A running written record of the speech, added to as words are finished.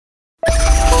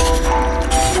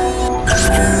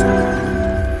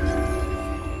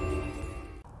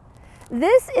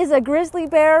This is a grizzly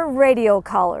bear radio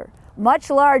collar,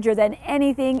 much larger than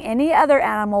anything any other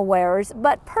animal wears,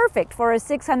 but perfect for a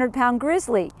 600-pound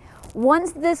grizzly.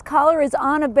 Once this collar is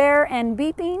on a bear and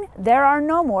beeping, there are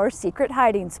no more secret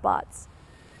hiding spots.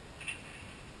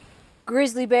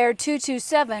 Grizzly Bear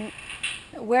 227,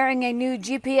 wearing a new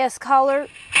GPS collar,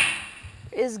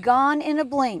 is gone in a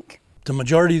blink. The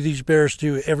majority of these bears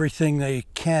do everything they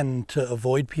can to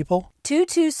avoid people.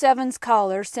 227's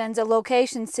collar sends a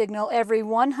location signal every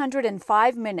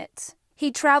 105 minutes.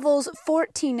 He travels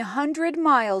 1,400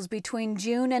 miles between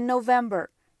June and November.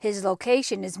 His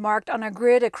location is marked on a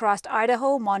grid across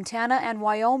Idaho, Montana, and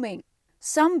Wyoming.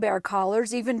 Some bear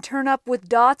collars even turn up with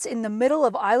dots in the middle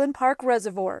of Island Park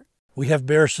Reservoir. We have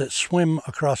bears that swim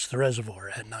across the reservoir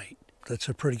at night. That's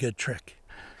a pretty good trick.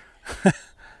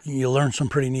 You learn some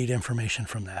pretty neat information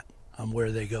from that, on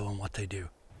where they go and what they do.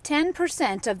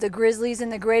 10% of the grizzlies in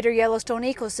the greater Yellowstone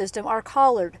ecosystem are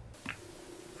collared.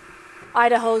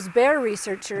 Idaho's bear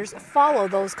researchers follow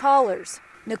those collars.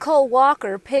 Nicole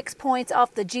Walker picks points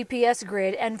off the GPS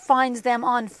grid and finds them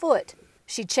on foot.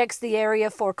 She checks the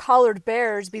area for collared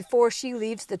bears before she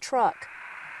leaves the truck.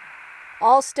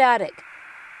 All static.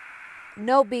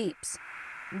 No beeps.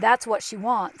 That's what she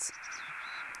wants.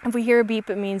 If we hear a beep,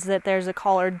 it means that there's a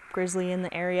collared grizzly in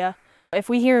the area. If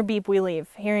we hear a beep, we leave.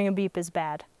 Hearing a beep is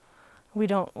bad. We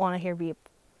don't want to hear beep.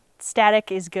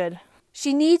 Static is good.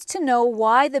 She needs to know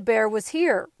why the bear was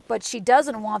here, but she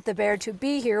doesn't want the bear to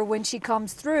be here when she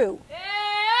comes through.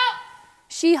 Help!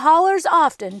 She hollers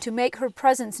often to make her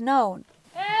presence known.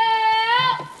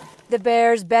 Help! The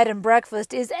bear's bed and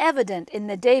breakfast is evident in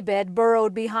the daybed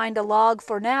burrowed behind a log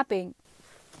for napping,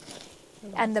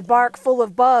 and the bark full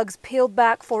of bugs peeled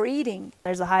back for eating.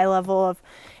 There's a high level of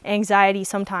anxiety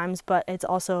sometimes, but it's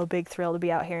also a big thrill to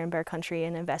be out here in bear country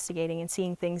and investigating and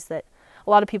seeing things that a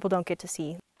lot of people don't get to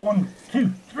see. 1, 2,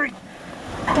 3.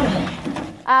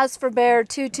 As for Bear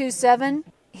 227,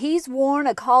 he's worn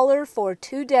a collar for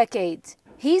 2 decades.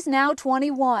 He's now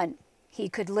 21. He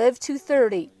could live to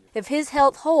 30. If his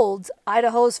health holds,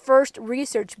 Idaho's first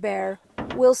research bear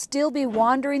will still be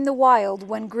wandering the wild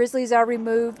when grizzlies are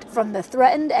removed from the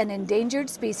threatened and endangered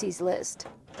species list.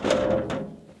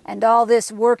 And all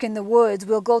this work in the woods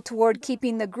will go toward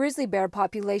keeping the grizzly bear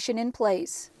population in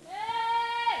place.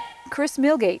 Chris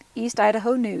Milgate, East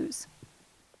Idaho News.